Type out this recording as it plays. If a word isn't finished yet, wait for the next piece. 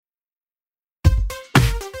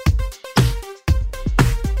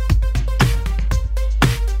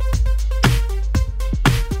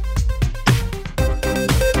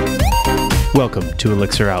Welcome to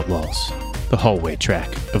Elixir Outlaws, the hallway track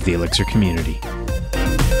of the Elixir community.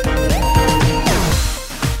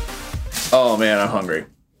 Oh man, I'm hungry.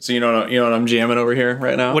 So you know what I'm jamming over here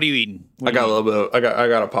right now? What are you eating? I got a little bit. I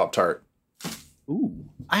got a Pop-Tart. Ooh,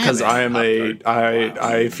 because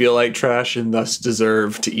I feel like trash and thus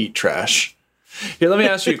deserve to eat trash. Here, let me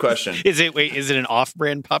ask you a question. Is it an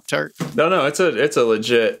off-brand Pop-Tart? No, it's a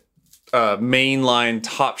legit mainline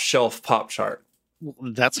top shelf Pop-Tart.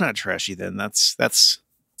 Well, that's not trashy then. That's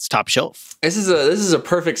it's top shelf. This is a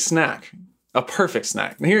perfect snack. A perfect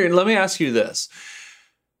snack. Here, let me ask you this.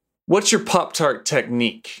 What's your Pop-Tart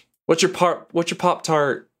technique? What's your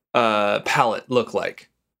Pop-Tart palette look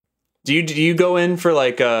like? Do you go in for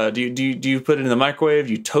like do you put it in the microwave?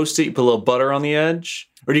 Do you toast it? You put a little butter on the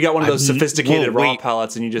edge, or do you got one of those sophisticated raw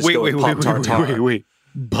palettes and you just go with Pop-Tart? Wait,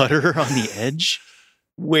 butter on the edge?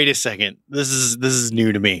 Wait a second. This is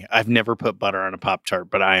new to me. I've never put butter on a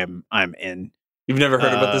Pop-Tart, but I'm in. You've never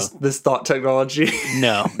heard about this thought technology?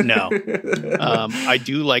 No. I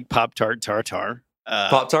do like Pop-Tart tartar.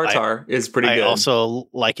 Pop-Tart is pretty good. I also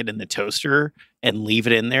like it in the toaster and leave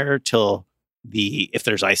it in there till if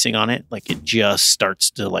there's icing on it, like it just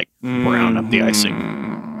starts to like brown up the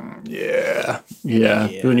icing. Yeah.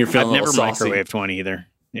 When you're feeling I've never saucy. microwaved one either.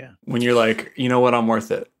 Yeah. When you're like, you know what, I'm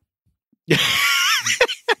worth it.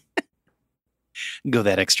 Go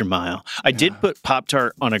that extra mile. I did put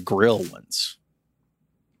Pop-Tart on a grill once.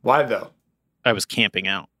 Why though? I was camping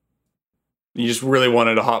out. You just really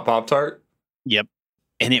wanted a hot Pop-Tart? Yep.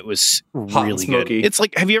 And it was hot really and smoky. good. It's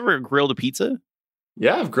like, have you ever grilled a pizza?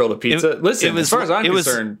 Yeah, I've grilled a pizza. Listen, as far as I'm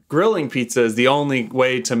concerned, grilling pizza is the only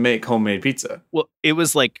way to make homemade pizza. Well, it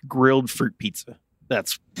was like grilled fruit pizza.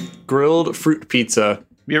 That's grilled fruit pizza. Have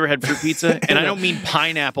you ever had fruit pizza? And I don't mean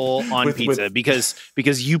pineapple on pizza because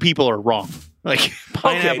you people are wrong. Like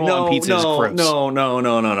pineapple on pizza is gross. No.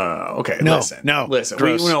 Okay, listen.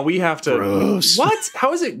 Gross. We have to. Gross. What?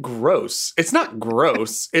 How is it gross? It's not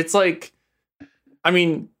gross. It's like, I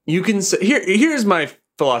mean, you can say, here's my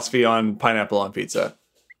philosophy on pineapple on pizza.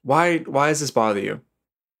 Why does this bother you?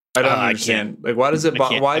 I don't understand. Like, why does it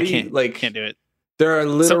bother? Why do you like? Can't do it. There are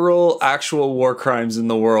literal, actual war crimes in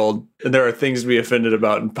the world, and there are things to be offended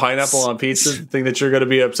about. And pineapple on pizza is the thing that you're going to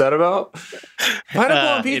be upset about. Pineapple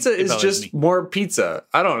on pizza is just more pizza.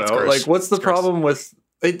 I don't know. Like, what's the problem with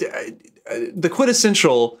the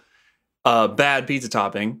quintessential bad pizza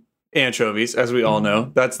topping? Anchovies, as we all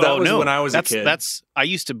know. That was when I was a kid. I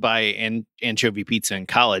used to buy anchovy pizza in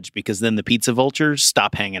college because then the pizza vultures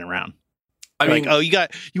stop hanging around. I mean, like,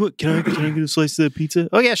 can I get a slice of the pizza?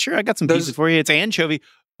 Oh yeah, sure. I got some pizza for you. It's anchovy.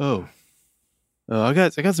 Oh, I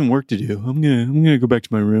got some work to do. I'm gonna go back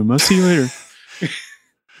to my room. I'll see you later.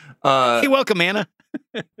 Hey, welcome, Anna.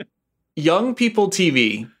 Young people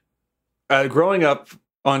TV. Growing up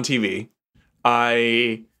on TV,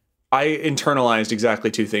 I internalized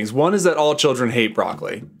exactly two things. One is that all children hate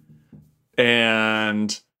broccoli,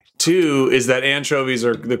 and two is that anchovies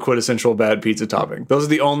are the quintessential bad pizza topping. Those are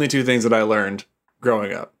the only two things that I learned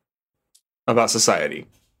growing up about society.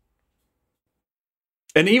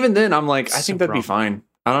 And even then, I'm like, I think that'd be fine.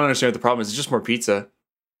 I don't understand what the problem is. It's just more pizza.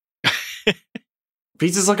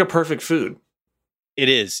 Pizza's like a perfect food. It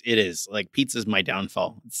is. Like, pizza's my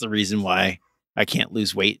downfall. It's the reason why I can't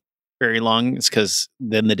lose weight very long. It's because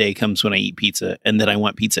then the day comes when I eat pizza, and then I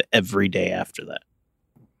want pizza every day after that.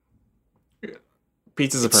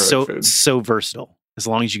 Pizza's a perfect food. So versatile. As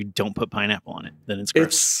long as you don't put pineapple on it, then it's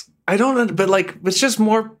gross. I don't, but like, it's just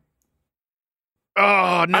more.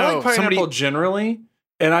 Oh no! I like pineapple generally,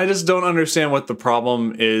 and I just don't understand what the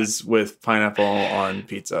problem is with pineapple on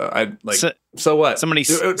pizza. I like. So what? Somebody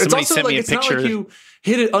sent me a picture. It's not like you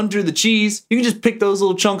hit it under the cheese. You can just pick those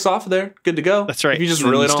little chunks off of there. Good to go. That's right. If you just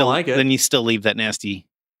really don't like it, then you still leave that nasty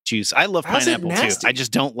juice. I love pineapple too. I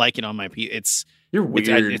just don't like it on my pizza. You're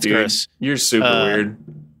weird, it's dude. Gross. You're super weird.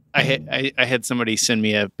 I had somebody send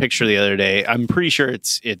me a picture the other day. I'm pretty sure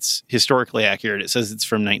it's historically accurate. It says it's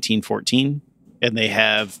from 1914, and they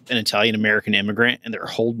have an Italian American immigrant, and they're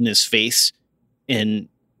holding his face and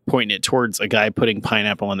pointing it towards a guy putting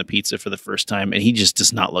pineapple on the pizza for the first time, and he just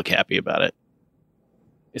does not look happy about it.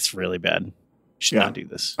 It's really bad. You should not do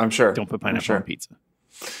this. I'm sure. Don't put pineapple on pizza.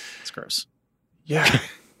 It's gross. Yeah.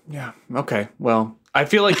 Yeah. Okay. Well, I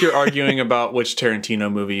feel like you're arguing about which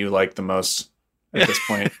Tarantino movie you like the most at this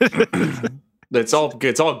point. It's all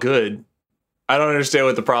good. I don't understand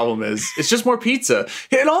what the problem is. It's just more pizza.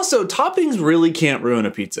 And also, toppings really can't ruin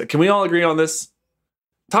a pizza. Can we all agree on this?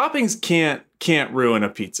 Toppings can't ruin a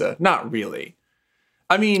pizza. Not really.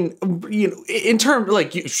 I mean, in terms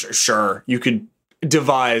like sure, you could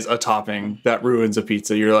devise a topping that ruins a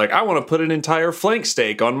pizza. You're like, I want to put an entire flank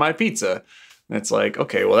steak on my pizza. And it's like,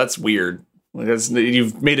 okay, well, that's weird. Like,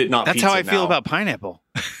 you've made it not That's pizza how I feel now. about pineapple.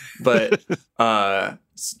 But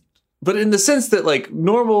but in the sense that like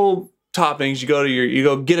normal toppings, you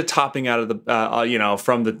go get a topping out of the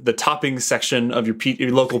from the topping section of your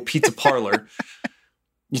local pizza parlor.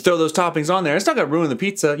 You throw those toppings on there. It's not gonna ruin the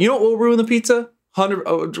pizza. You know what will ruin the pizza?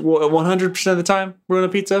 100% of the time ruin a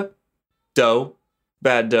pizza? Dough,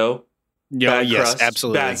 bad dough, bad crust,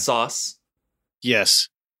 absolutely, bad sauce. Yes.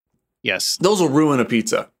 Those will ruin a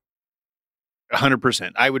pizza.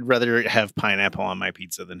 100%. I would rather have pineapple on my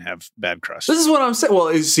pizza than have bad crust. This is what I'm saying.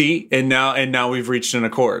 Well, see, and now we've reached an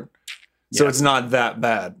accord. So it's not that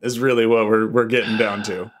bad. Is really what we're getting down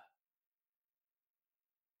to.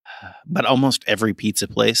 But almost every pizza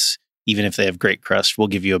place, even if they have great crust, will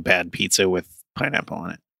give you a bad pizza with pineapple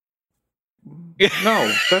on it.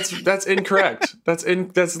 No, that's incorrect. That's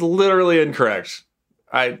literally incorrect.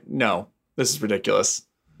 No, this is ridiculous.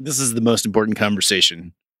 This is the most important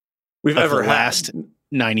conversation we've of ever the had. last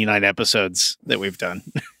 99 episodes that we've done.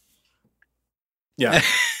 Yeah.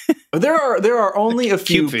 There are only a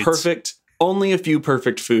few Cute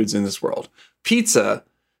perfect foods in this world.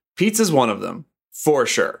 Pizza's one of them, for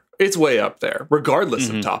sure. It's way up there, regardless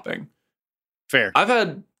of topping. Fair. I've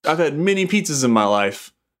had many pizzas in my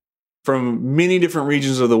life from many different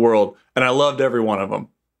regions of the world, and I loved every one of them.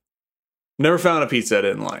 Never found a pizza I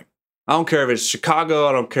didn't like. I don't care if it's Chicago.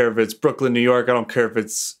 I don't care if it's Brooklyn, New York. I don't care if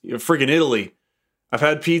it's freaking Italy. I've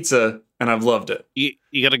had pizza, and I've loved it.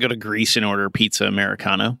 You got to go to Greece and order pizza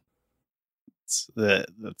Americano.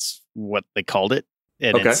 That's what they called it.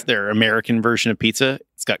 And it's their American version of pizza.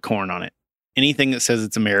 It's got corn on it. Anything that says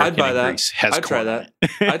it's American I'd buy in that. Greece has I'd corn try on that.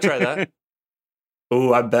 it. I'd try that.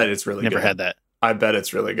 Oh, I bet it's really Never good. had that. I bet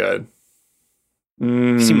it's really good.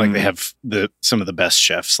 Seem like they have some of the best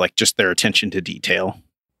chefs, like just their attention to detail.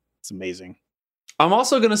 It's amazing. I'm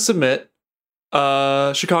also going to submit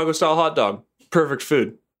Chicago style hot dog. Perfect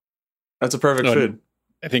food. That's a perfect food.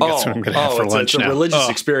 I think that's what I'm going to have for lunch it's now. a religious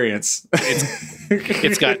experience.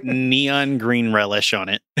 It's got neon green relish on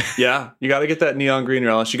it. Yeah, you got to get that neon green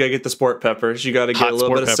relish. You got to get the sport peppers. You got to get Hot a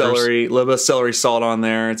little bit of sport peppers. celery, a little bit of celery salt on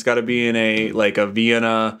there. It's got to be in a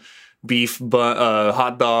Vienna beef bun,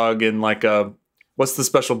 hot dog, and like a what's the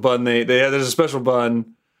special bun they have? There's a special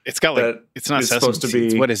bun. It's got like it's not sesame supposed to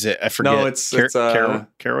seeds. be. What is it? I forget. No, it's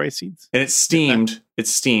caraway seeds. And it's steamed.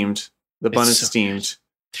 It's steamed. The bun is so steamed.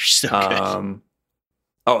 They're so good.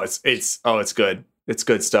 It's good. It's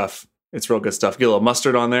good stuff. It's real good stuff. Get a little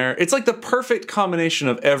mustard on there. It's like the perfect combination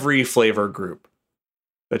of every flavor group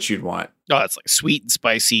that you'd want. Oh, it's like sweet,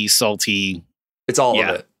 spicy, salty. It's all of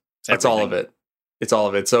it. It's all of it. It's all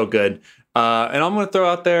of it. So good. And I'm going to throw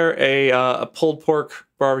out there a pulled pork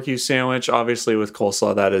barbecue sandwich, obviously with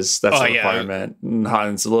coleslaw. That's a requirement. And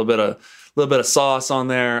it's a little bit of sauce on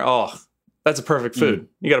there. Oh, that's a perfect food.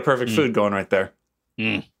 You got a perfect food going right there.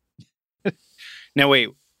 Now wait.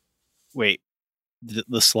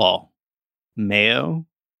 The slaw, mayo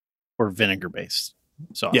or vinegar based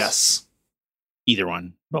sauce? Yes. Either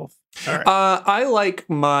one. Both. All right. I like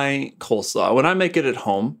my coleslaw when I make it at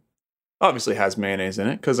home. Obviously, it has mayonnaise in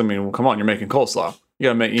it because come on, you're making coleslaw.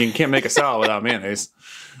 You can't make a salad without mayonnaise.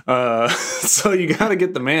 So you got to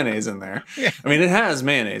get the mayonnaise in there. Yeah. It has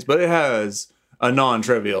mayonnaise, but it has a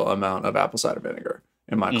non-trivial amount of apple cider vinegar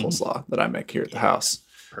in my coleslaw that I make here at the house.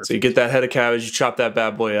 Perfect. So you get that head of cabbage, you chop that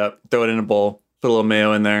bad boy up, throw it in a bowl, put a little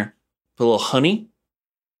mayo in there, put a little honey,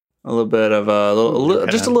 a little bit of a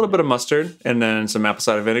little bit of mustard, and then some apple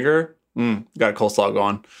cider vinegar. Got a coleslaw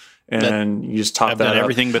going. And you just top I've that done up.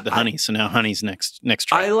 everything but the honey, so now honey's next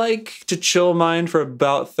try. I like to chill mine for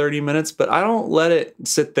about 30 minutes, but I don't let it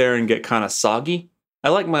sit there and get kind of soggy. I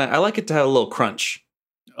like it to have a little crunch.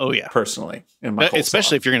 Oh yeah, personally, in my coleslaw.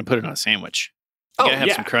 Especially if you're going to put it on a sandwich. You gotta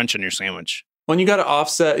have some crunch on your sandwich. When you got to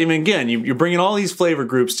offset, again, you're bringing all these flavor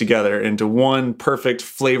groups together into one perfect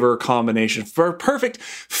flavor combination for a perfect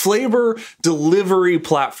flavor delivery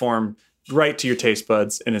platform right to your taste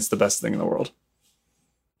buds, and it's the best thing in the world.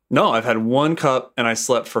 No, I've had one cup and I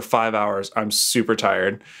slept for 5 hours. I'm super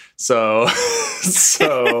tired. So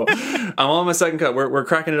I'm on my second cup. We're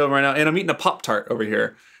cracking it open right now. And I'm eating a Pop-Tart over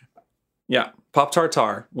here. Yeah,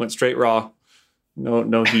 Pop-Tartar. Went straight raw.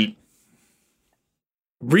 No heat.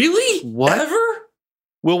 Really? What? Ever?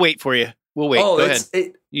 We'll wait for you. We'll wait. Go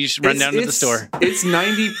ahead. You just run down to the store. It's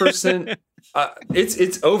 90%.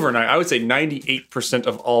 It's overnight. I would say 98%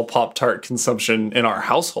 of all Pop-Tart consumption in our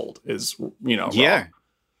household is, raw. Yeah.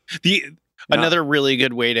 Another really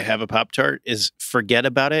good way to have a Pop-Tart is forget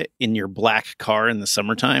about it in your black car in the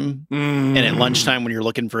summertime. And at lunchtime when you're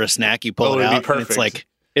looking for a snack, you pull it out and it's like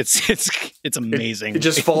It's amazing. It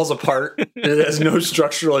just falls apart. It has no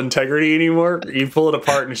structural integrity anymore. You pull it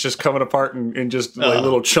apart and it's just coming apart in just like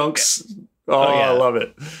little chunks. Oh, yeah. I love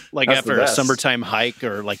it. Like that's after a summertime hike,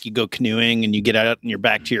 or like you go canoeing and you get out and you're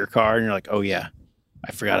back to your car and you're like, oh yeah,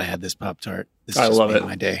 I forgot I had this Pop-Tart. I love it.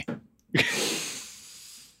 My day.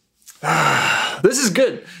 This is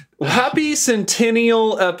good. Happy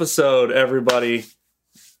centennial episode, everybody.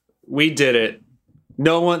 We did it.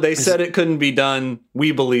 No one, they said it couldn't be done.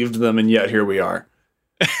 We believed them, and yet here we are.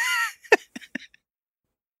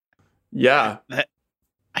 Yeah. That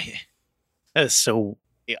is so,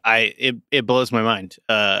 it blows my mind.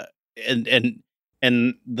 And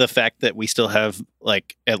the fact that we still have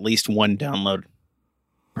like at least one download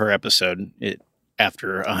per episode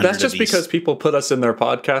after 100. That's just because people put us in their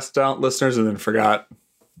podcast listeners and then forgot.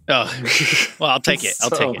 Oh, well, I'll take it. I'll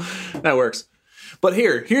take it. That works. But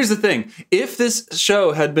here's the thing. If this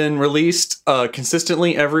show had been released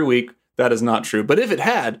consistently every week, that is not true. But if it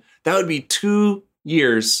had, that would be 2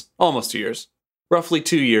 years, almost 2 years, roughly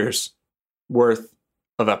 2 years worth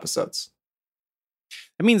of episodes.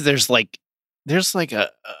 That means there's like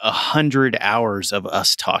 100 hours of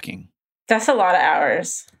us talking. That's a lot of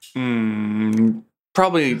hours.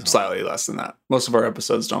 Probably slightly less than that. Most of our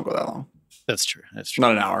episodes don't go that long. That's true.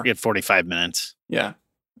 Not an hour. We had 45 minutes. Yeah.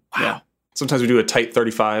 Wow. Yeah. Sometimes we do a tight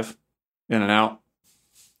 35 in and out.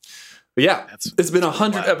 But yeah, it's been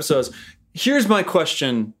 100 episodes. Here's my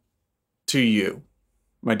question to you,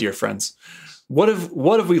 my dear friends. What have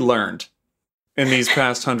we learned in these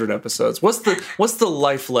past 100 episodes? What's the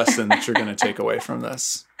life lesson that you're going to take away from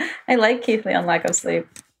this? I like Keith Lee on lack of sleep.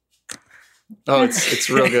 Oh, it's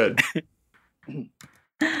real good.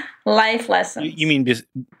 Life lessons. You mean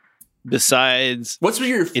besides, what's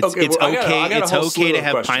your? It's okay it's okay to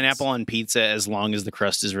have pineapple on pizza as long as the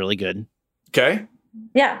crust is really good. Okay.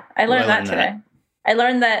 Yeah, I learned that today. I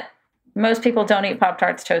learned that most people don't eat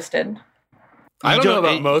Pop-Tarts toasted. I don't know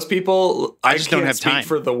about most people. I just can't don't have speak time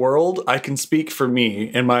for the world. I can speak for me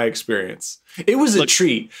and my experience. It was a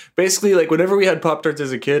treat. Basically, like whenever we had Pop-Tarts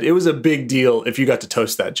as a kid, it was a big deal if you got to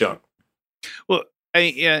toast that junk. Well,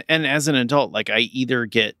 and as an adult, like I either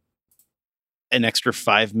get an extra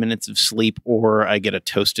 5 minutes of sleep or I get a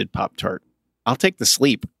toasted Pop-Tart. I'll take the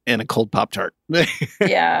sleep and a cold Pop-Tart.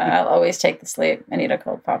 Yeah, I'll always take the sleep and eat a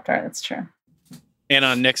cold Pop-Tart. That's true. And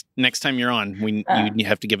on next time you're on, you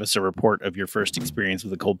have to give us a report of your first experience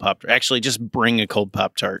with a cold Pop-Tart. Actually, just bring a cold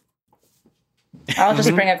Pop-Tart. I'll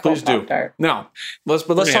just bring a cold Pop-Tart. Now, let's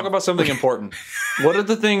talk about something important. What are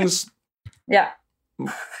the things? Yeah.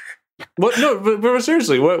 What? No, but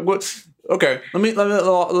seriously, what? Okay, let me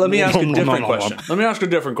ask a different question. Let me ask a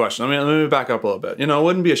different question. Let me back up a little bit. You know, it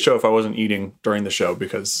wouldn't be a show if I wasn't eating during the show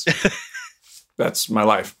because that's my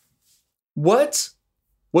life. What's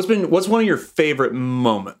one of your favorite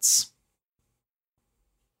moments?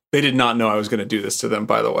 They did not know I was going to do this to them,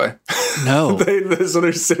 by the way. No. So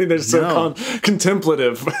they're sitting there so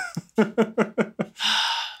contemplative.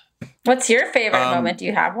 What's your favorite moment? Do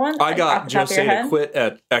you have one? I got Jose to quit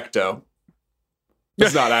at Ecto.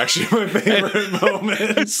 It's not actually my favorite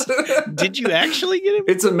moment. Did you actually get him?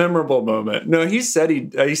 It's a memorable moment. No, he said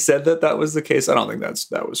that was the case. I don't think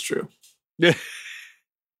that was true.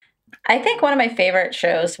 I think one of my favorite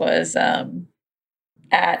shows was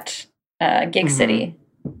at Gig City.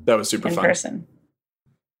 That was super in fun. Person.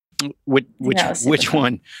 Which fun.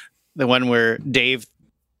 one? The one where Dave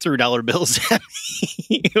threw dollar bills at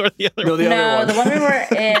me, or the other? No, the one we were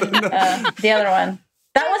in. The other one.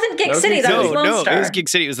 That wasn't Gig City. That was Lone Star. It was Gig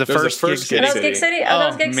City. It was the first Gig City. That was Gig City. Oh, that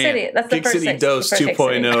was Gig City. That's the Gig first City Dose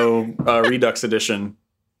 2.0 Redux Edition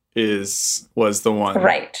was the one.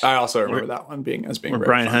 Right. I also remember that one being where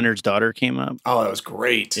Brian fun. Hunter's daughter came up. Oh, that was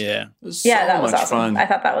great. Yeah. It was that was much awesome. fun. I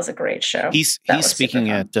thought that was a great show. He's speaking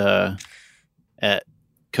at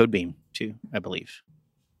Codebeam too, I believe.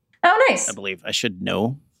 Oh, nice. I believe. I should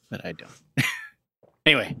know, but I don't.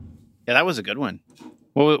 Anyway, yeah, that was a good one.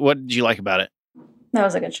 What did you like about it? That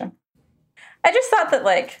was a good show. I just thought that,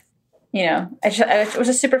 it was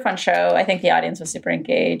a super fun show. I think the audience was super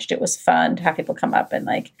engaged. It was fun to have people come up and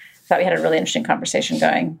thought we had a really interesting conversation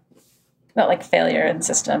going about failure and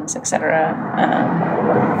systems, etc.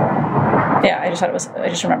 I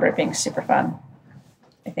just remember it being super fun.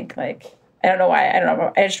 I think I don't know why. I don't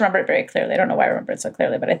know. I just remember it very clearly. I don't know why I remember it so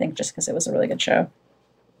clearly, but I think just because it was a really good show.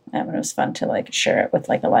 And it was fun to share it with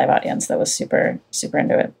a live audience that was super, super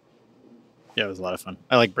into it. Yeah, it was a lot of fun.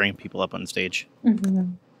 I like bringing people up on stage.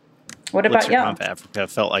 Mm-hmm. What about you? Conf Africa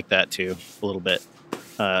felt like that too, a little bit.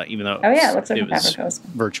 Even though it was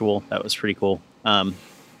virtual, that was pretty cool.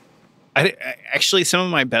 Actually, some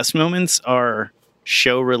of my best moments are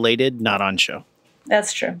show related, not on show.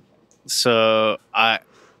 That's true. So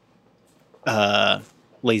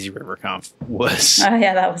Lazy River Conf was Oh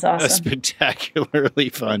yeah, that was a awesome. spectacularly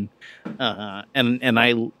fun, and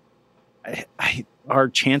I our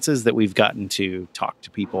chances that we've gotten to talk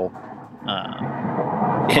to people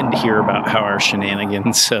and hear about how our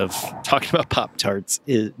shenanigans of talking about Pop-Tarts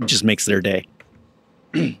just makes their day.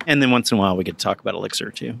 And then once in a while we get to talk about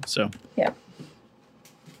Elixir too. So Yeah.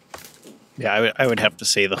 yeah, I would have to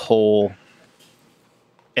say the whole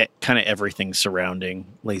kind of everything surrounding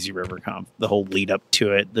Lazy River Conf, the whole lead up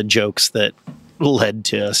to it, the jokes that led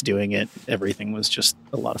to us doing it, everything was just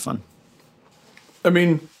a lot of fun. I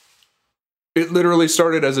mean, it literally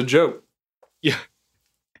started as a joke. Yeah.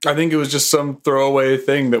 I think it was just some throwaway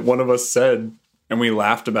thing that one of us said and we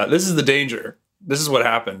laughed about. This is the danger. This is what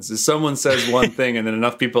happens is someone says one thing and then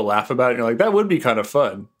enough people laugh about it and you're like, that would be kind of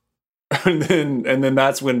fun. And then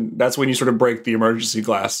that's when you sort of break the emergency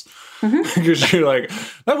glass. Because you're like,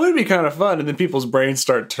 that would be kind of fun. And then people's brains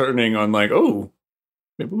start turning on like, oh,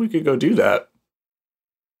 maybe we could go do that.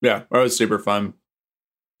 Yeah, that was super fun.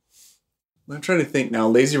 I'm trying to think now.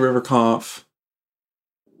 Lazy River Conf.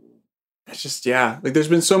 It's just, yeah. Like there's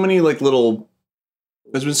been so many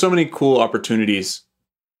cool opportunities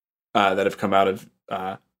that have come out of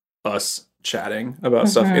us chatting about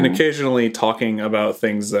stuff and occasionally talking about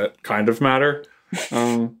things that kind of matter.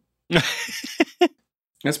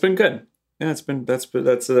 It's been good. Yeah, that's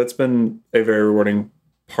been a very rewarding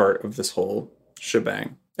part of this whole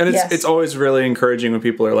shebang. And it's always really encouraging when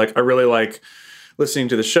people are like, I really like listening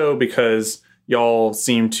to the show because y'all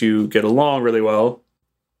seem to get along really well.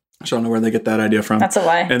 I don't know where they get that idea from. That's a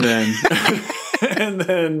lie. And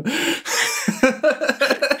then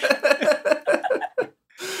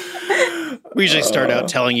we usually start out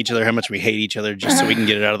telling each other how much we hate each other just so we can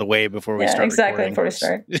get it out of the way before we start exactly recording. before we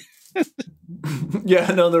start.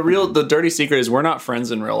 Yeah, no, the dirty secret is we're not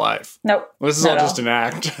friends in real life. Nope. This is all just an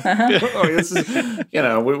act. This is,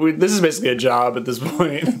 this is basically a job at this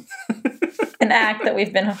point. An act that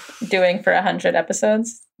we've been doing for 100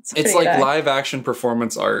 episodes. It's like live action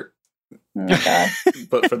performance art. Oh my God.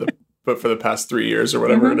 but for the past 3 years or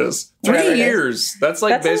whatever it is. 3 years. That's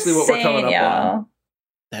like basically what we're coming up on.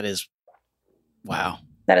 That is wow.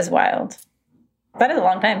 That is wild. That is a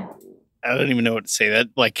long time. I don't even know what to say.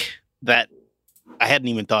 I hadn't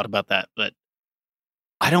even thought about that, but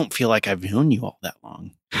I don't feel like I've known you all that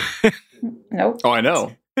long. Nope. Oh, I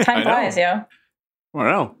know. Time flies, yo. I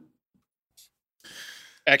know.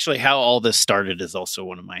 Actually, how all this started is also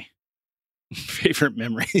one of my favorite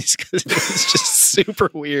memories because it was just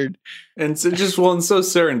super weird. And so and so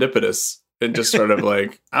serendipitous. It just sort of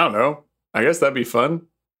like, I don't know. I guess that'd be fun.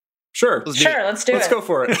 Sure. Let's do it. Let's go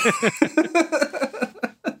for it.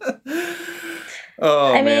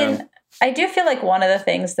 I mean, I do feel like one of the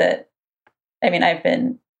things that,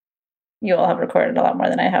 you all have recorded a lot more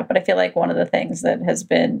than I have, but I feel like one of the things that has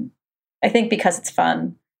been, I think because it's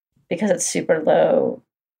fun, because it's super low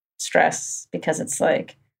stress, because it's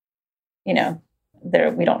like, I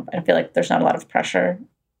feel like there's not a lot of pressure.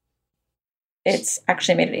 It's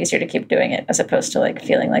actually made it easier to keep doing it as opposed to like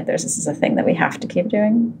feeling like this is a thing that we have to keep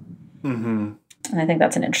doing. Mm-hmm. And I think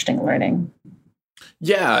that's an interesting learning.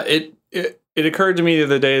 Yeah, it occurred to me the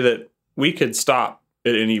other day that we could stop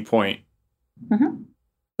at any point. Mm-hmm.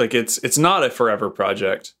 Like it's not a forever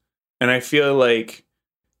project. And I feel like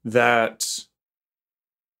that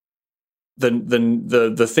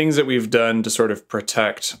the things that we've done to sort of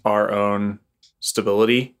protect our own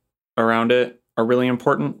stability around it are really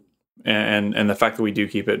important. And the fact that we do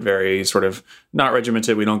keep it very sort of not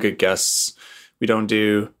regimented, we don't get guests, we don't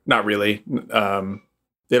do, not really.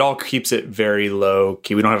 It all keeps it very low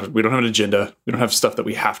key. We don't have an agenda. We don't have stuff that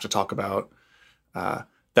we have to talk about.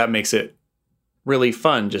 That makes it really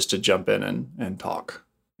fun just to jump in and talk.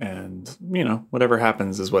 And, whatever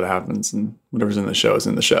happens is what happens, and whatever's in the show is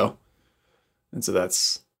in the show. And so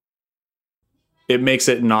it makes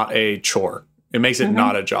it not a chore. It makes it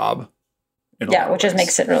not a job. Yeah, which just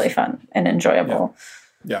makes it really fun and enjoyable.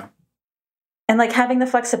 Yeah. And like having the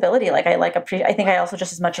flexibility, like I think I also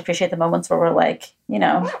just as much appreciate the moments where we're like, we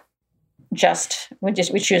choose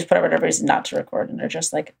for whatever reason not to record and are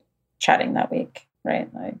just like chatting that week, right?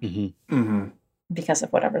 Like because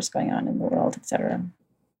of whatever's going on in the world, etc.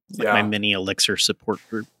 Like my mini Elixir support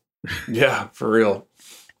group. Yeah, for real.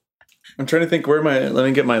 I'm trying to think let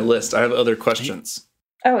me get my list. I have other questions.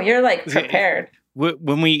 Oh, you're like prepared.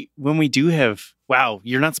 When we do have, wow,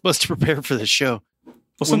 you're not supposed to prepare for the show. Well,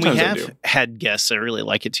 when we sometimes have had guests, I really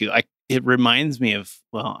like it too. It reminds me of,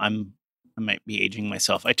 I might be aging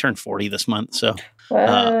myself. I turned 40 this month. So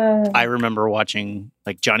I remember watching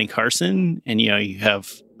like Johnny Carson and, you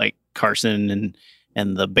have like Carson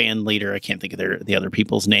and the band leader. I can't think of the other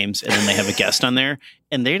people's names. And then they have a guest on there,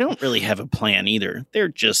 and they don't really have a plan either. They're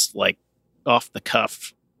just like off the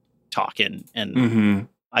cuff talking. And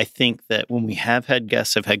I think that when we have had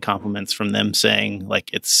guests, I've had compliments from them saying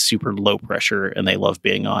like it's super low pressure and they love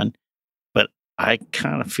being on. But I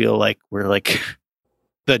kind of feel like we're like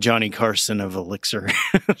the Johnny Carson of Elixir,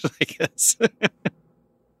 I guess.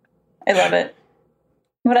 I love it.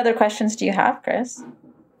 What other questions do you have, Chris?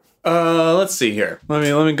 Let's see here. Let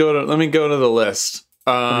me go to the list.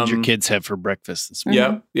 What did your kids have for breakfast this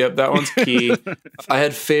morning? Yep, that one's key. I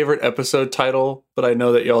had favorite episode title, but I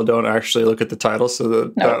know that y'all don't actually look at the title, so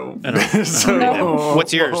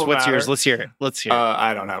What's yours? Let's hear it.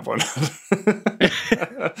 I don't have one.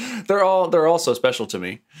 They're all so special to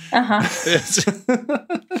me.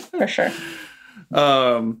 For sure.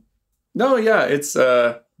 No, yeah, it's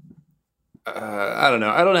I don't know.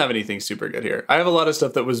 I don't have anything super good here. I have a lot of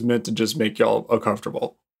stuff that was meant to just make y'all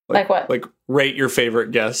uncomfortable. Like what? Like rate your favorite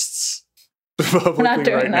guests. We're not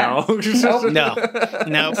doing that. Nope. No.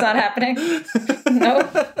 It's not happening.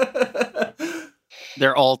 Nope.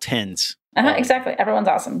 They're all 10s. Exactly. Everyone's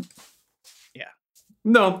awesome. Yeah.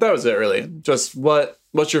 No, that was it really. Just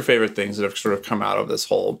what's your favorite things that have sort of come out of this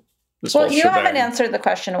whole you haven't answered the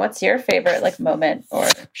question. What's your favorite like moment or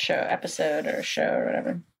episode or show or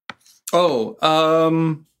whatever?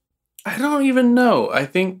 I don't even know. I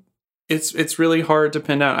think it's really hard to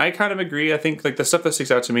pin down. I kind of agree. I think like the stuff that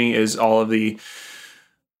sticks out to me is all of the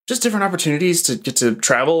just different opportunities to get to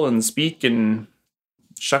travel and speak and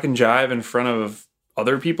shuck and jive in front of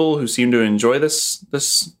other people who seem to enjoy this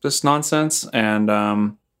nonsense. And I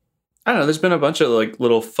don't know, there's been a bunch of like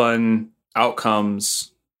little fun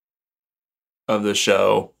outcomes of the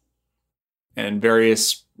show and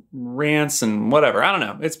various rants and whatever. I don't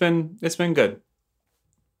know. It's been good.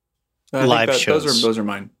 Live shows. Those are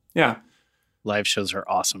mine. Yeah. Live shows are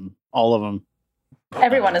awesome. All of them.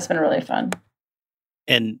 Everyone has been really fun.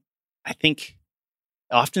 And I think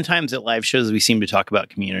oftentimes at live shows, we seem to talk about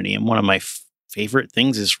community. And one of my favorite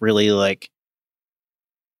things is really like,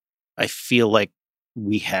 I feel like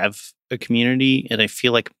we have a community, and I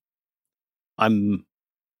feel like I'm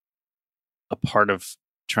a part of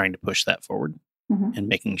trying to push that forward and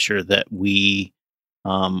making sure that we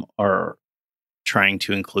are trying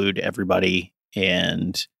to include everybody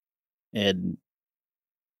and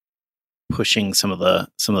pushing some of the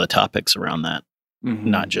topics around that,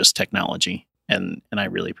 not just technology. And I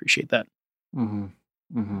really appreciate that.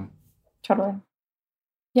 Totally.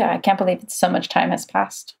 Yeah, I can't believe so much time has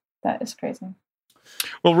passed. That is crazy.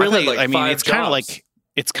 Well, really, I mean, it's kind of like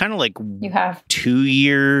you have 2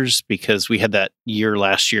 years, because we had that year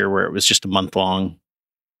last year where it was just a month long.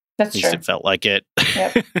 That's At true. least it felt like it.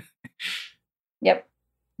 Yep.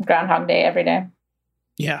 Groundhog Day every day.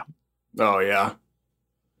 Yeah. Oh yeah.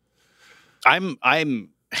 I'm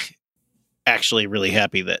actually really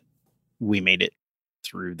happy that we made it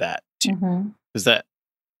through that too, because that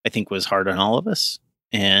I think was hard on all of us,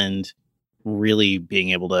 and really being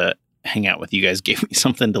able to hang out with you guys gave me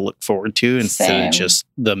something to look forward to instead of just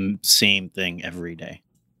the same thing every day.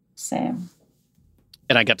 Same.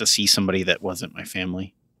 And I got to see somebody that wasn't my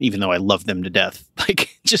family, even though I love them to death.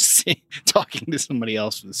 Like just talking to somebody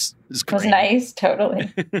else was great. Was nice.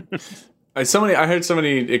 Totally. I heard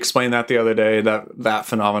somebody explain that the other day, that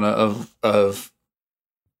phenomena of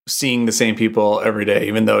seeing the same people every day,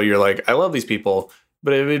 even though you're like, I love these people,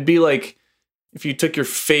 but it would be like if you took your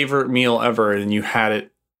favorite meal ever and you had it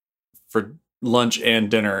for lunch and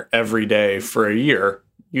dinner every day for a year,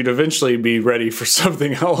 you'd eventually be ready for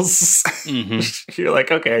something else. You're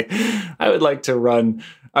like, okay, I would like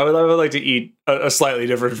to eat a slightly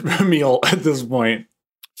different meal at this point.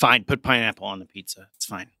 Fine, put pineapple on the pizza. It's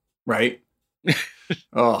fine. Right?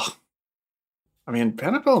 Oh, I mean,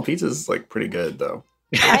 pineapple on pizza is like pretty good though.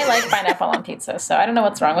 I like pineapple on pizza, so I don't know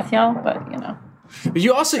what's wrong with y'all, but you know.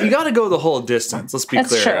 You got to go the whole distance. Let's be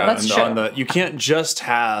clear. That's true. You can't just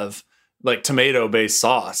have like tomato-based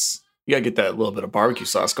sauce. You gotta get that little bit of barbecue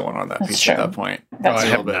sauce going on that pizza at that point. That's I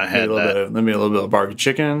have not had that. Maybe a little bit of barbecue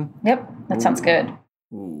chicken. Yep, that sounds good.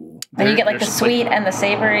 Ooh. And you get like the sweet and the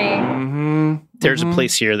savory. There's a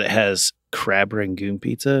place here that has crab rangoon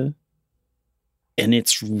pizza, and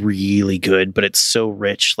it's really good, but it's so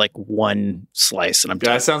rich, like one slice, and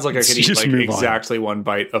that sounds like I could eat like exactly one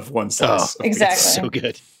bite of one slice. Exactly. It's so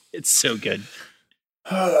good. It's so good.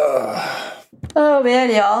 Oh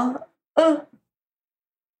man, y'all.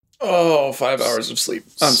 5 hours of sleep.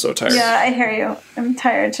 I'm so tired. Yeah, I hear you. I'm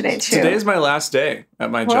tired today too. Today is my last day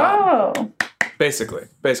at my job. Whoa. Basically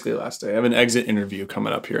last day. I have an exit interview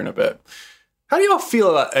coming up here in a bit. How do y'all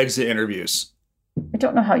feel about exit interviews? I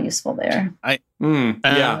don't know how useful they are.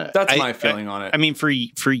 That's my feeling on it. I mean, for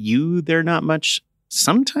you, they're not much.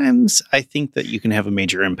 Sometimes I think that you can have a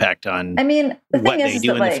major impact on I mean, the what thing they is do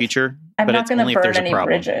that, in like, the future. I'm but not it's going only to if burn there's a any problem.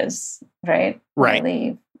 bridges, right? When I Right.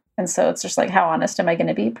 leave. And so it's just like, how honest am I going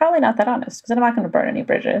to be? Probably not that honest, because I'm not going to burn any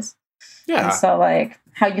bridges. Yeah. And so, like,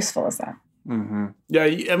 how useful is that? Mm-hmm. Yeah, I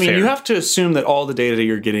mean, Fair. you have to assume that all the data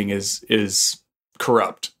you're getting is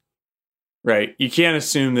corrupt, right? You can't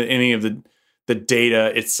assume that any of the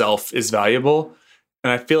data itself is valuable.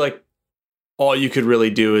 And I feel like all you could really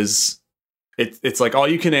do is it's like all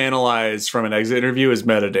you can analyze from an exit interview is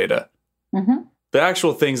metadata. Mm-hmm. The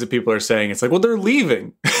actual things that people are saying, it's like, well, they're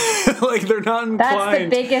leaving. Like, they're not That's the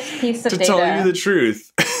inclined biggest piece of to data. tell you the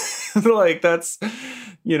truth. Like, that's,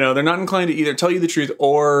 they're not inclined to either tell you the truth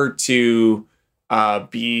or to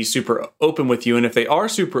be super open with you. And if they are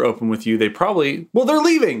super open with you, they're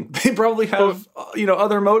leaving. They probably have,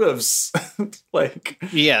 other motives. Like,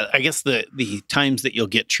 Yeah, I guess the times that you'll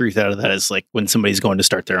get truth out of that is like when somebody's going to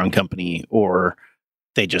start their own company, or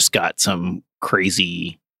they just got some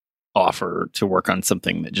crazy offer to work on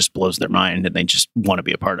something that just blows their mind and they just want to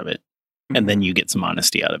be a part of it. And then you get some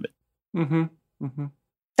honesty out of it. Mm-hmm. Mm-hmm.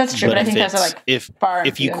 That's true, but I think those are like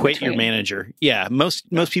if you quit your manager,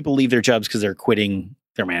 most people leave their jobs because they're quitting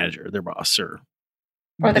their manager, their boss, or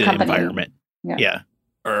the company environment. Yeah.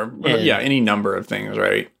 Or any number of things,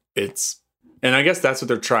 right? And I guess that's what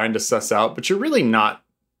they're trying to suss out, but you're really not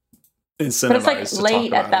incentivized. But it's like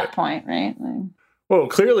late at that point, right? Like, well,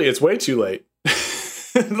 clearly it's way too late.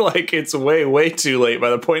 Like, it's way, way too late by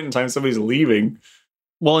the point in time somebody's leaving.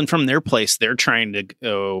 Well, and from their place, they're trying to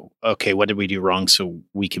go, okay, what did we do wrong so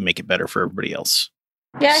we can make it better for everybody else?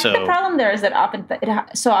 Yeah, I think the problem there is that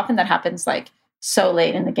so often that happens like so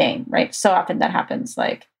late in the game, right? So often that happens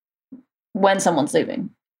like when someone's leaving.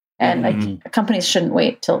 And like companies shouldn't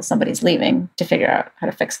wait till somebody's leaving to figure out how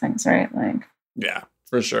to fix things, right? Like, yeah,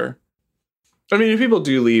 for sure. I mean, if people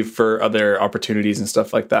do leave for other opportunities and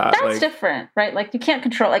stuff like that, that's different, right? Like, you can't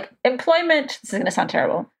control, like, employment. This is going to sound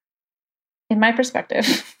terrible. In my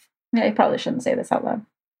perspective, yeah, I probably shouldn't say this out loud.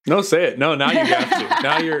 No, say it. No, now you have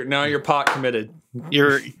to. Now you're pot committed.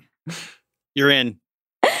 You're in.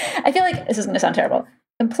 I feel like this is going to sound terrible.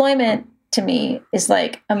 Employment to me is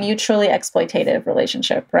like a mutually exploitative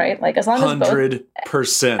relationship, right? Like, as long as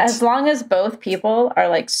 100%. Both people are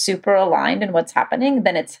like super aligned in what's happening,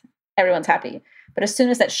 then everyone's happy. But as soon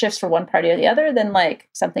as that shifts for one party or the other, then like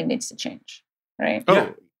something needs to change, right?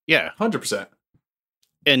 Oh, yeah. 100%.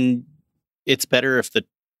 And it's better if the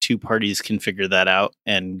two parties can figure that out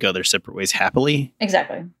and go their separate ways happily.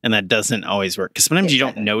 Exactly. And that doesn't always work, because sometimes you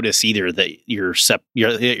don't notice either that you're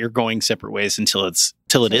going separate ways until it is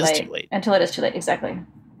too late. Until it is too late, exactly.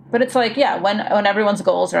 But it's like, yeah, when everyone's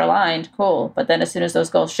goals are aligned, cool. But then as soon as those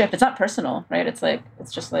goals shift, it's not personal, right? It's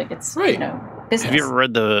just like it's right. Business. Have you ever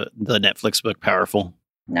read the Netflix book Powerful?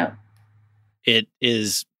 No. It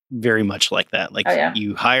is very much like that. Like,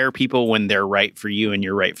 you hire people when they're right for you and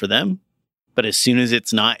you're right for them. But as soon as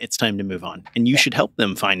it's not, it's time to move on. And you should help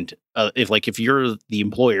them find, if you're the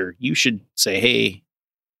employer, you should say, hey,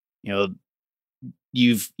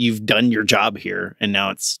 you've done your job here, and now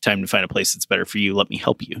it's time to find a place that's better for you. Let me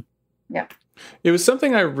help you. Yeah. It was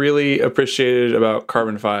something I really appreciated about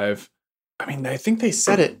Carbon 5. I mean, I think they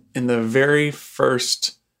said it in the very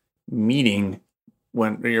first meeting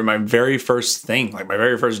my very first thing, like my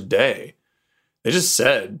very first day. They just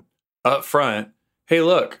said up front, hey,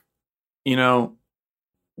 look,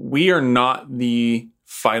 we are not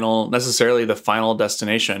necessarily the final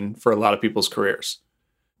destination for a lot of people's careers.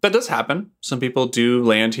 That does happen. Some people do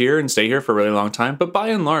land here and stay here for a really long time, but by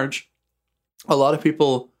and large, a lot of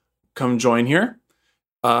people come join here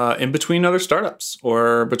in between other startups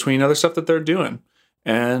or between other stuff that they're doing.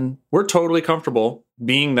 And we're totally comfortable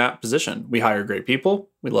being that position. We hire great people.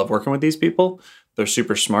 We love working with these people. They're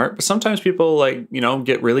super smart, but sometimes people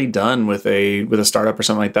get really done with a startup or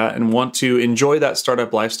something like that and want to enjoy that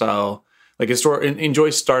startup lifestyle, like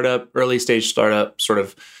enjoy early stage startup sort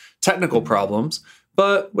of technical problems,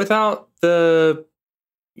 but without the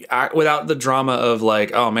drama of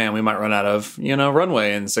like, oh man, we might run out of,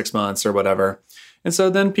 runway in 6 months or whatever. And so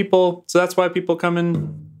then that's why people come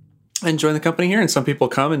in and join the company here. And some people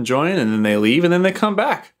come and join and then they leave and then they come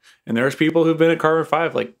back. And there's people who've been at Carbon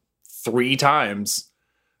 5 like 3 times,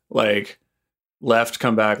 like left,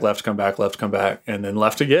 come back, left, come back, left, come back, and then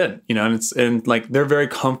left again, and like they're very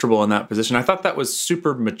comfortable in that position. I thought that was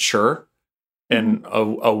super mature and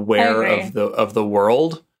aware of the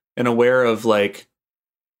world and aware of like,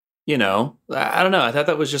 I don't know. I thought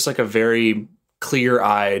that was just like a very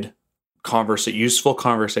clear-eyed useful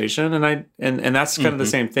conversation. And that's kind of the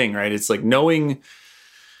same thing, right? It's like knowing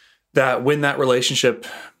that when that relationship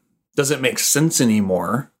doesn't make sense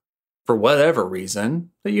anymore for whatever reason,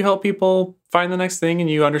 that you help people find the next thing, and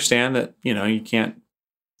you understand that, you can't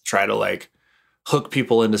try to like hook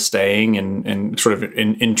people into staying and sort of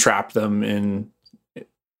entrap them in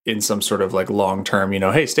some sort of like long-term,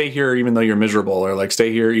 hey, stay here even though you're miserable, or like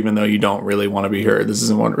stay here even though you don't really want to be here. This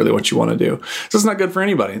isn't really what you want to do. So it's not good for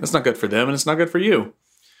anybody. That's not good for them, and it's not good for you.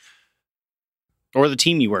 Or the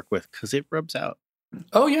team you work with, because it rubs out.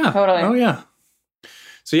 Oh yeah. Totally. Oh yeah.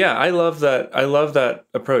 So yeah, I love that. I love that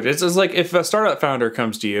approach. It's just like if a startup founder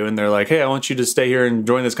comes to you and they're like, hey, I want you to stay here and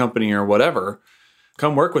join this company or whatever,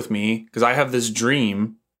 come work with me because I have this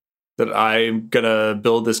dream that I'm going to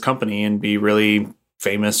build this company and be really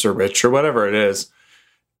famous or rich or whatever it is.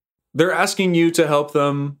 They're asking you to help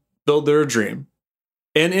them build their dream.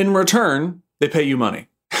 And in return, they pay you money.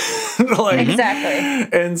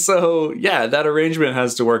 Exactly. And so, yeah, that arrangement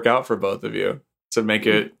has to work out for both of you to make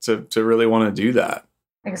it, to really want to do that.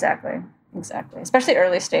 Exactly. Especially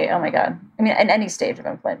early stage. Oh my God. I mean, in any stage of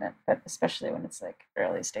employment, but especially when it's like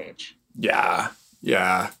early stage. Yeah.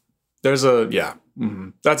 There's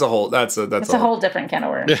that's a whole different can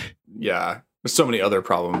of worms. Yeah. There's so many other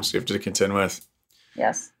problems you have to contend with.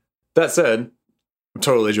 Yes. That said, I'm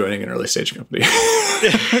totally joining an early stage company.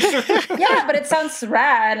 Yeah, but it sounds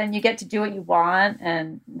rad, and you get to do what you want,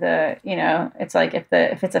 and it's like if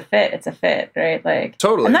it's a fit, it's a fit, right? Like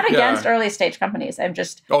totally. I'm not against early stage companies. I'm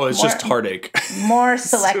just just heartache. More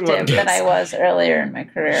selective than I was earlier in my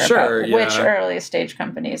career about which early stage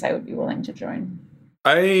companies I would be willing to join.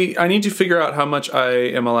 I need to figure out how much I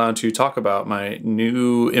am allowed to talk about my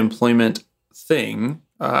new employment thing.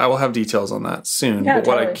 I will have details on that soon. Yeah, but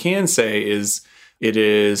what I can say is it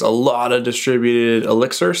is a lot of distributed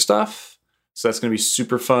Elixir stuff. So that's going to be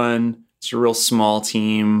super fun. It's a real small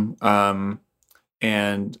team. And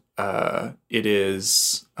it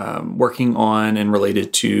is working on and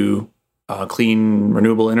related to clean,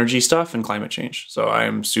 renewable energy stuff and climate change. So I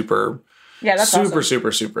am super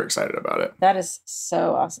excited about it. That is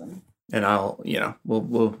so awesome. And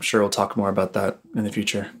we'll talk more about that in the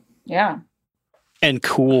future. Yeah. And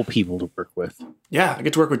cool people to work with. Yeah, I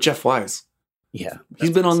get to work with Jeff Wise. Yeah.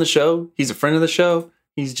 He's been on the show. He's a friend of the show.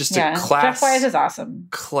 He's just a Jeff Wise is awesome.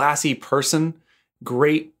 Classy person.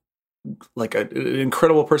 Great, like an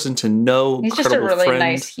incredible person to know. He's just a really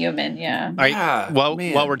nice human. Yeah. All right. While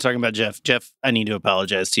we're talking about Jeff, I need to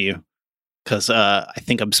apologize to you because I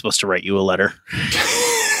think I'm supposed to write you a letter.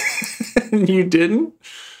 You didn't?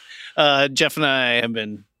 Jeff and I have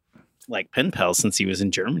been like pen pals since he was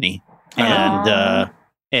in Germany.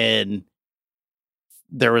 And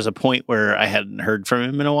there was a point where I hadn't heard from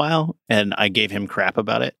him in a while, and I gave him crap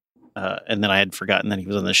about it. And then I had forgotten that he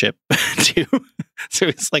was on the ship too. So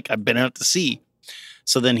it's like, I've been out to sea.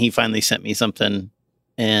 So then he finally sent me something,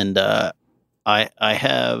 and I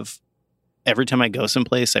have, every time I go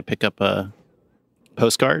someplace, I pick up a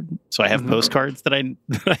postcard. So I have postcards that I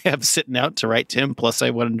have sitting out to write to him. Plus I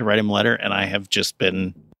wanted to write him a letter, and I have just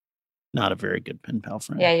been not a very good pen pal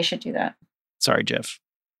friend. Yeah, you should do that. Sorry, Jeff.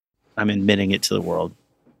 I'm admitting it to the world.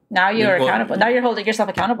 Now you're accountable. Now you're holding yourself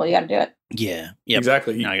accountable. You got to do it. Yeah. Yep.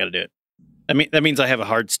 Exactly. Now I got to do it. That means I have a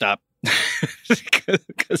hard stop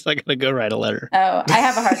because I got to go write a letter. Oh, I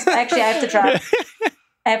have a hard stop. Actually, I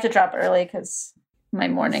have to drop early because my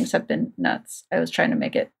mornings have been nuts. I was trying to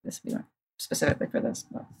make it specifically for this.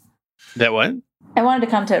 But. That what? I wanted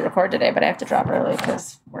to come to record today, but I have to drop early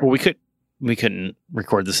because. Well, we couldn't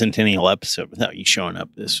record the centennial episode without you showing up.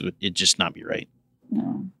 It'd just not be right.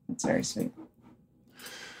 No, it's very sweet.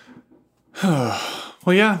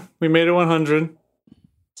 Well, yeah, we made it 100.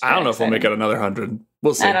 I don't know if we'll make it another 100.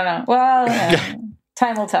 We'll see. I don't know. Well,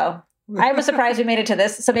 time will tell. I was surprised we made it to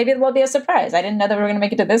this, so maybe it will be a surprise. I didn't know that we were going to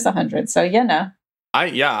make it to this 100. So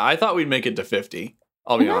I thought we'd make it to 50.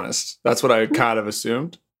 I'll be honest. That's what I kind of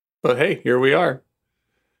assumed. But hey, here we are.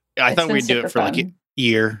 I thought we'd do it for like a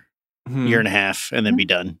year and a half, and then be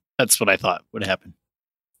done. That's what I thought would happen.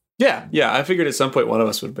 Yeah. I figured at some point one of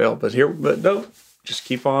us would bail, but no. Just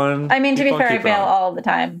keep on. I mean, to be fair, I bail all the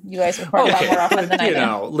time. You guys record a lot more often than I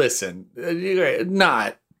do. Listen,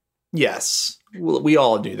 yes, we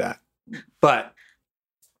all do that. But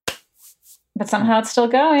somehow it's still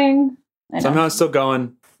going. Somehow it's still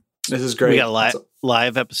going. This is great. We got a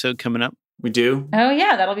live episode coming up. We do. Oh,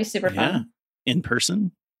 yeah. That'll be super fun. Yeah. In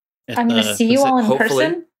person. I'm going to see you all in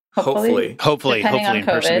person. Hopefully. Depending on in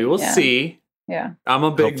person. We will see. Yeah. I'm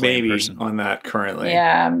a big maybe on that currently.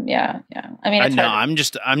 Yeah. I mean, I'm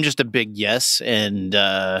just a big yes, and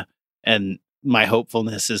my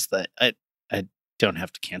hopefulness is that I don't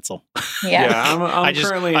have to cancel. Yeah. I'm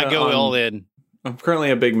currently I go all in. I'm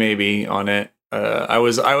currently a big maybe on it. I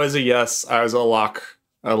was a yes. I was a lock.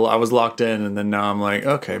 I was locked in, and then now I'm like,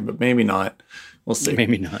 okay, but maybe not. We'll see.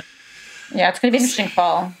 Maybe not. Yeah, it's going to be an interesting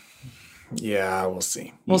fall. Yeah, we'll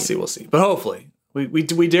see. We'll see. But hopefully,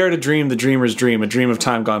 we dare to dream the dreamer's dream, a dream of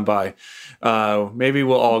time gone by. Maybe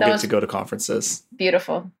we'll all get to go to conferences.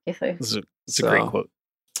 Beautiful. It's a great quote.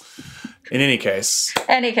 In any case,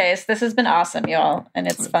 this has been awesome, you all, and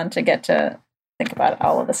it's fun to get to think about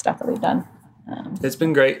all of the stuff that we've done. It's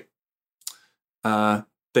been great.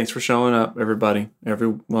 Thanks for showing up, everybody.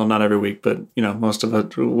 Not every week, but most of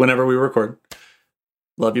it whenever we record.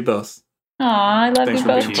 Love you both. Aw, I love you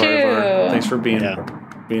both too. Thanks for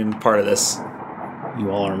being part of this. You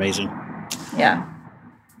all are amazing. Yeah.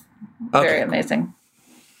 Very amazing.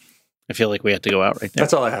 I feel like we have to go out right now.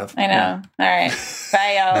 That's all I have. I know. Yeah. All right.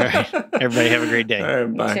 Bye, y'all. All right. Everybody have a great day. All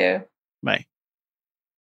right, bye. You too. Bye.